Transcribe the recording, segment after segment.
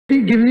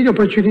give me the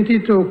opportunity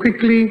to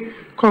quickly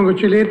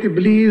congratulate the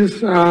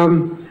Belize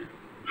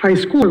High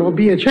School, or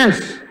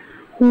BHS,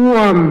 who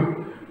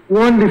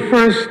won the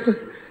first,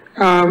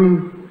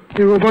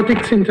 the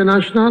Robotics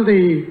International,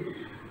 the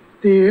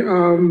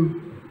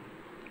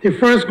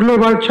first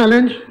global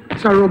challenge.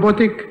 It's a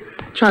robotic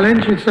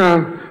challenge. It's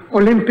a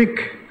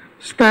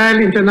Olympic-style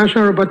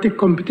international robotic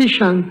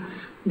competition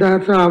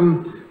that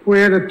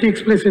that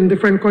takes place in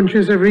different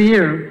countries every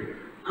year.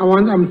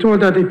 I'm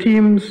told that the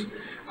teams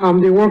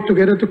they work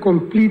together to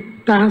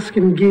complete tasks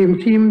in game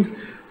teams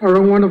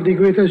around one of the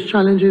greatest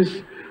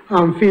challenges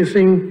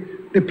facing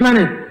the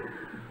planet.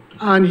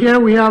 And here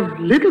we have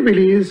little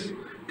Belize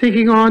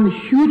taking on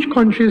huge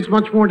countries,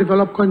 much more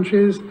developed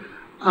countries,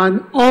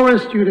 and our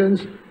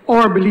students,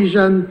 our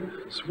Belizeans,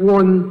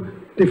 won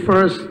the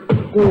first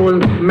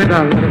gold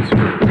medal.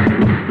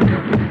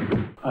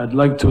 I'd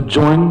like to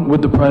join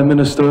with the Prime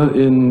Minister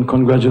in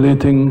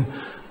congratulating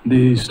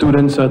the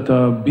students at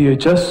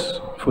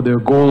BHS for their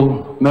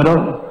gold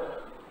medal.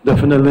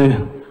 Definitely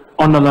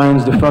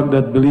underlines the fact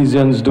that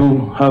Belizeans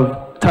do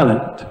have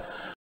talent.